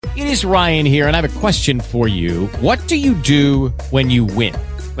It is Ryan here, and I have a question for you. What do you do when you win?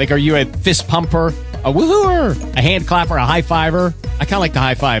 Like, are you a fist pumper, a woohooer, a hand clapper, a high fiver? I kind of like the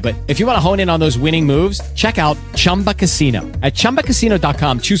high five, but if you want to hone in on those winning moves, check out Chumba Casino. At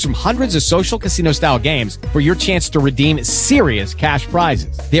ChumbaCasino.com, choose from hundreds of social casino-style games for your chance to redeem serious cash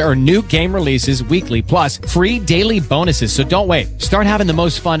prizes. There are new game releases weekly, plus free daily bonuses. So don't wait. Start having the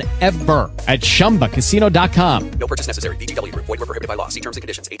most fun ever at ChumbaCasino.com. No purchase necessary. VGW. Void where prohibited by law. See terms and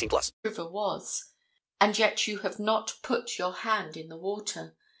conditions. 18+. River was, and yet you have not put your hand in the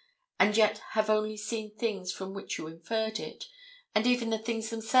water, and yet have only seen things from which you inferred it, and even the things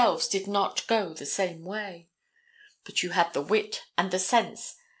themselves did not go the same way. But you had the wit and the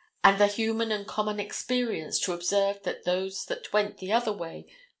sense and the human and common experience to observe that those that went the other way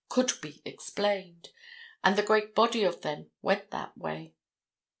could be explained, and the great body of them went that way.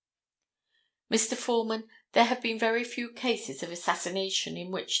 Mr. Foreman, there have been very few cases of assassination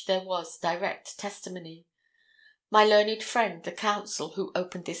in which there was direct testimony. My learned friend, the counsel who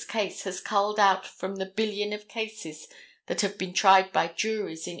opened this case, has culled out from the billion of cases that have been tried by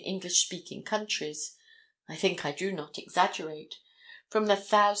juries in English-speaking countries, I think I do not exaggerate, from the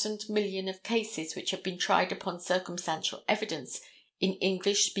 1,000 million of cases which have been tried upon circumstantial evidence in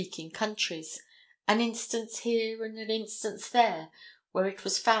English-speaking countries, an instance here and an instance there, where it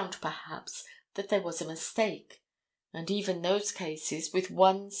was found, perhaps, that there was a mistake, and even those cases, with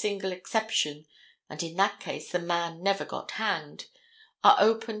one single exception, and in that case the man never got hanged, are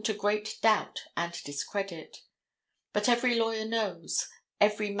open to great doubt and discredit. But every lawyer knows,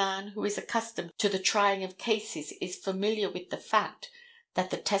 every man who is accustomed to the trying of cases is familiar with the fact that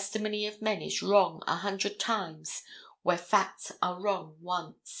the testimony of men is wrong 100 times where facts are wrong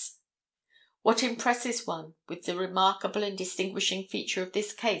once. What impresses one with the remarkable and distinguishing feature of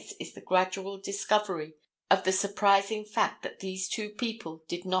this case is the gradual discovery of the surprising fact that these two people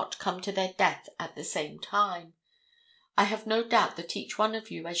did not come to their death at the same time. I have no doubt that each one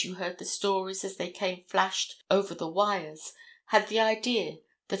of you, as you heard the stories as they came flashed over the wires, had the idea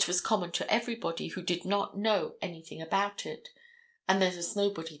that was common to everybody who did not know anything about it, and there was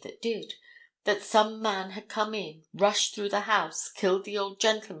nobody that did, that some man had come in, rushed through the house, killed the old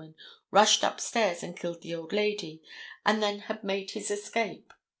gentleman, rushed upstairs and killed the old lady, and then had made his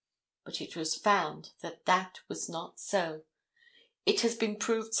escape. But it was found that that was not so. It has been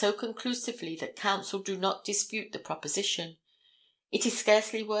proved so conclusively that counsel do not dispute the proposition. It is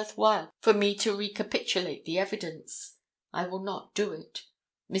scarcely worth while for me to recapitulate the evidence. I will not do it.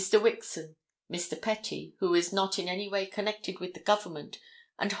 Mr. Wixon, Mr. Petty, who is not in any way connected with the government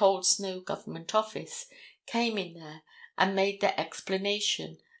and holds no government office, came in there and made their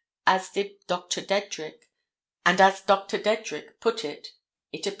explanation, as did Dr. Dedrick, and as Dr. Dedrick put it,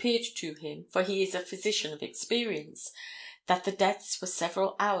 it appeared to him, for he is a physician of experience, that the deaths were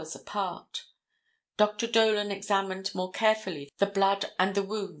several hours apart. Dr. Dolan examined more carefully the blood and the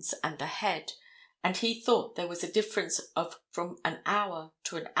wounds and the head, and he thought there was a difference of from an hour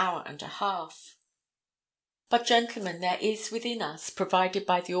to an hour and a half. But, gentlemen, there is within us, provided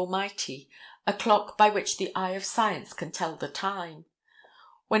by the Almighty, a clock by which the eye of science can tell the time.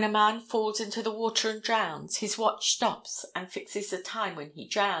 When a man falls into the water and drowns, his watch stops and fixes the time when he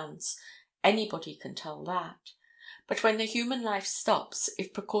drowns. Anybody can tell that. But when the human life stops,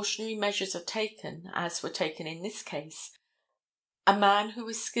 if precautionary measures are taken, as were taken in this case, a man who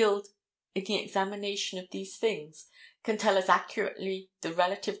is skilled in the examination of these things can tell as accurately the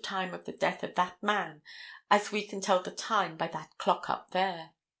relative time of the death of that man as we can tell the time by that clock up there.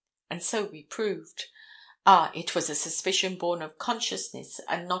 And so we proved. It was a suspicion born of consciousness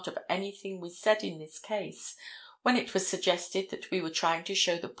and not of anything we said in this case, when it was suggested that we were trying to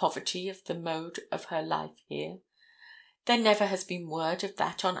show the poverty of the mode of her life here. There never has been word of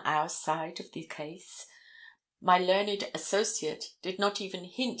that on our side of the case. My learned associate did not even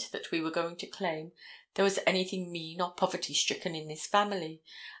hint that we were going to claim there was anything mean or poverty-stricken in this family,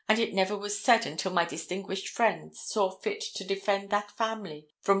 and it never was said until my distinguished friend saw fit to defend that family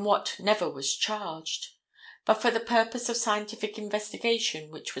from what never was charged. But for the purpose of scientific investigation,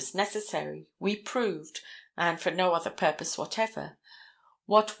 which was necessary, we proved, and for no other purpose whatever,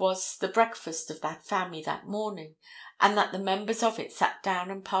 what was the breakfast of that family that morning, and that the members of it sat down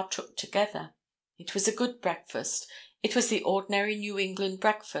and partook together. It was a good breakfast. It was the ordinary New England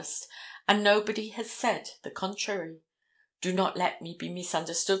breakfast, and nobody has said the contrary. Do not let me be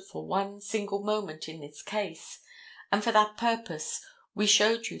misunderstood for one single moment in this case, and for that purpose we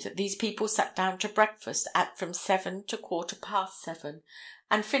showed you that these people sat down to breakfast at from 7 to 7:15,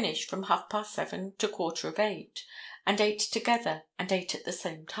 and finished from 7:30 to 8:15, and ate together and ate at the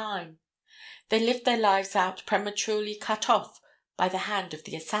same time. They lived their lives out prematurely cut off by the hand of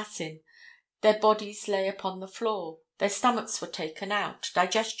the assassin. Their bodies lay upon the floor. Their stomachs were taken out.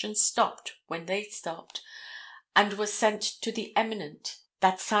 Digestion stopped when they stopped, and was sent to the eminent,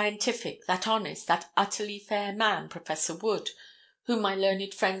 that scientific, that honest, that utterly fair man, Professor Wood, whom my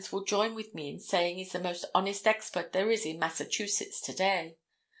learned friends will join with me in saying is the most honest expert there is in Massachusetts today.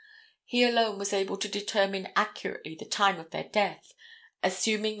 He alone was able to determine accurately the time of their death,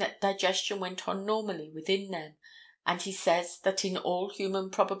 assuming that digestion went on normally within them, and he says that in all human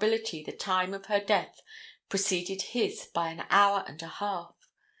probability the time of her death preceded his by an hour and a half.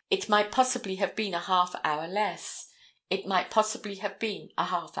 It might possibly have been a half hour less. It might possibly have been a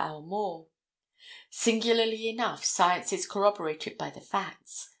half hour more. Singularly enough, science is corroborated by the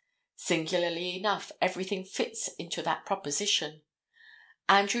facts. Singularly enough, everything fits into that proposition.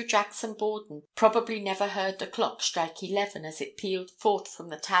 Andrew Jackson Borden probably never heard the clock strike 11 as it pealed forth from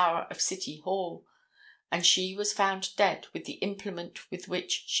the tower of City Hall, and she was found dead with the implement with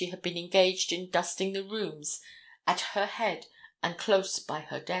which she had been engaged in dusting the rooms at her head and close by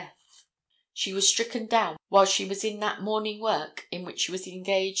her death. She was stricken down while she was in that morning work in which she was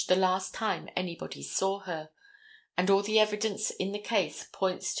engaged the last time anybody saw her, and all the evidence in the case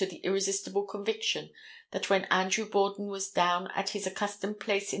points to the irresistible conviction that when Andrew Borden was down at his accustomed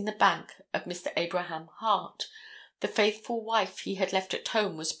place in the bank of Mr. Abraham Hart, the faithful wife he had left at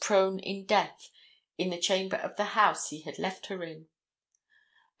home was prone in death in the chamber of the house he had left her in.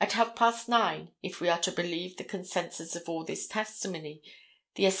 At 9:30, if we are to believe the consensus of all this testimony,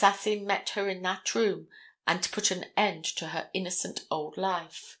 the assassin met her in that room and put an end to her innocent old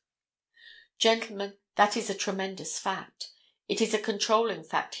life. Gentlemen, that is a tremendous fact. It is a controlling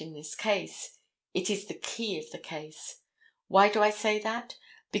fact in this case. It is the key of the case. Why do I say that?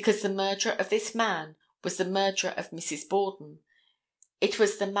 Because the murderer of this man was the murderer of Mrs. Borden. It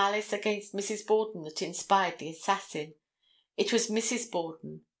was the malice against Mrs. Borden that inspired the assassin. It was Mrs.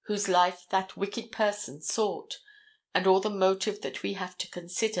 Borden whose life that wicked person sought, and all the motive that we have to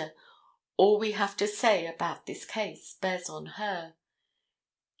consider, all we have to say about this case, bears on her.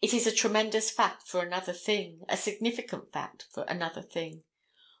 It is a tremendous fact for another thing, a significant fact for another thing.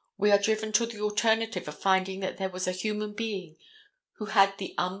 We are driven to the alternative of finding that there was a human being who had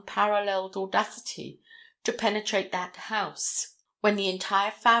the unparalleled audacity to penetrate that house when the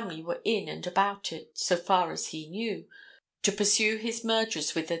entire family were in and about it, so far as he knew, to pursue his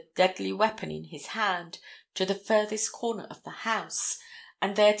murderers with a deadly weapon in his hand to the furthest corner of the house,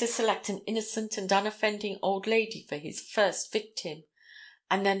 and there to select an innocent and unoffending old lady for his first victim,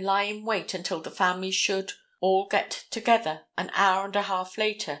 and then lie in wait until the family should all get together an hour and a half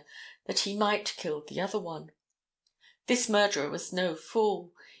later that he might kill the other one. This murderer was no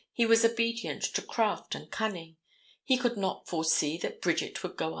fool. He was obedient to craft and cunning. He could not foresee that Bridget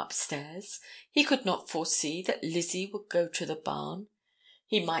would go upstairs. He could not foresee that Lizzie would go to the barn.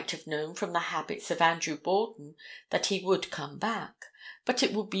 He might have known from the habits of Andrew Borden that he would come back, but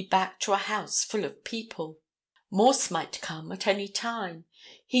it would be back to a house full of people. Morse might come at any time.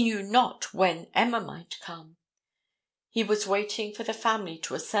 He knew not when Emma might come. He was waiting for the family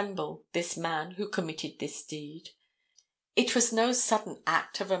to assemble, this man who committed this deed. It was no sudden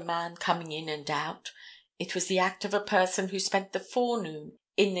act of a man coming in and out. It was the act of a person who spent the forenoon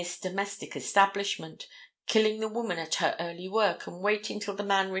in this domestic establishment, killing the woman at her early work and waiting till the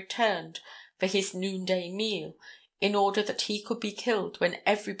man returned for his noonday meal in order that he could be killed when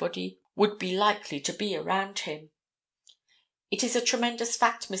everybody would be likely to be around him. It is a tremendous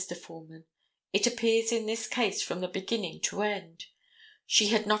fact, Mr. Foreman. It appears in this case from the beginning to end. She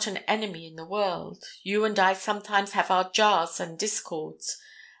had not an enemy in the world. You and I sometimes have our jars and discords.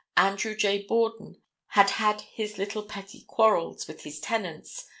 Andrew J. Borden had had his little petty quarrels with his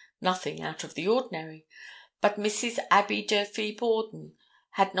tenants, nothing out of the ordinary, but Mrs. Abby Durfee Borden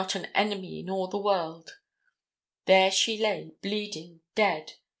had not an enemy in all the world. There she lay, bleeding,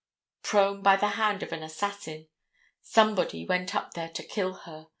 dead, prone by the hand of an assassin. Somebody went up there to kill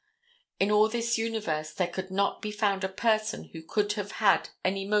her. In all this universe there could not be found a person who could have had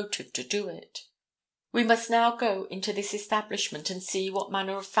any motive to do it. We must now go into this establishment and see what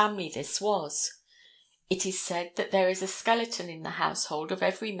manner of family this was. It is said that there is a skeleton in the household of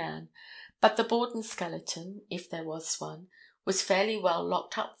every man, but the Borden skeleton, if there was one, was fairly well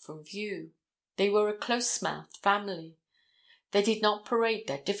locked up from view. They were a close-mouthed family. They did not parade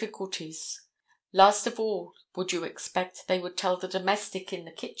their difficulties. Last of all would you expect they would tell the domestic in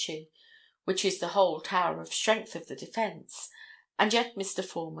the kitchen, which is the whole tower of strength of the defense, and yet, Mr.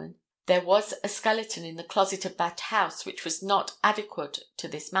 Foreman, there was a skeleton in the closet of that house which was not adequate to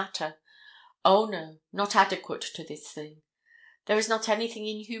this matter. Oh no, not adequate to this thing. There is not anything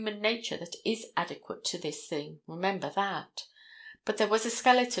in human nature that is adequate to this thing, remember that. but there was a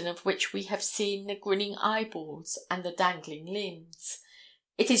skeleton of which we have seen the grinning eyeballs and the dangling limbs.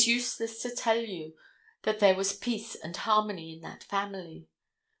 It is useless to tell you that there was peace and harmony in that family.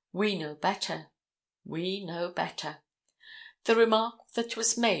 We know better. We know better. The remark that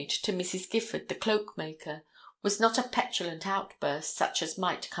was made to Mrs. Gifford, the cloak-maker, was not a petulant outburst such as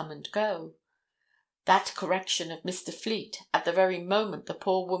might come and go. That correction of Mr. Fleet, at the very moment the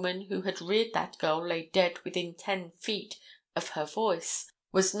poor woman who had reared that girl lay dead within 10 feet of her voice,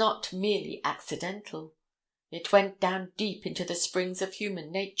 was not merely accidental. It went down deep into the springs of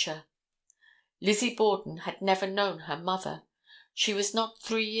human nature. Lizzie Borden had never known her mother. She was not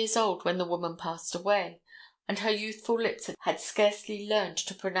 3 years old when the woman passed away, and her youthful lips had scarcely learned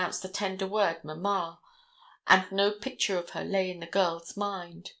to pronounce the tender word mamma, and no picture of her lay in the girl's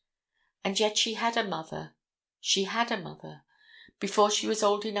mind. And yet she had a mother. She had a mother. Before she was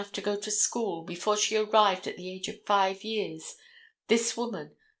old enough to go to school, before she arrived at the age of 5 years, this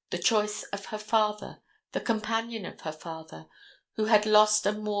woman, the choice of her father, the companion of her father, who had lost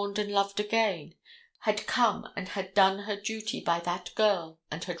and mourned and loved again, had come and had done her duty by that girl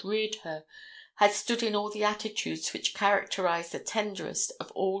and had reared her, had stood in all the attitudes which characterize the tenderest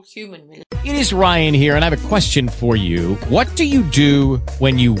of all human relations. It is Ryan here, and I have a question for you. What do you do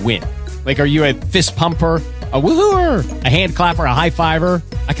when you win? Like, are you a fist pumper, a woohooer, a hand clapper, a high fiver?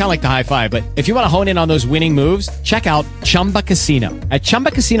 I kind of like the high five, but if you want to hone in on those winning moves, check out Chumba Casino. At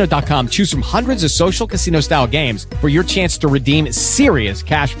ChumbaCasino.com, choose from hundreds of social casino-style games for your chance to redeem serious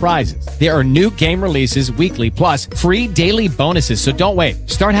cash prizes. There are new game releases weekly, plus free daily bonuses, so don't wait.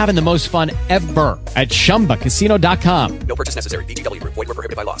 Start having the most fun ever at ChumbaCasino.com. No purchase necessary. VGW Group. Void where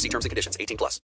prohibited by law. See terms and conditions. 18+.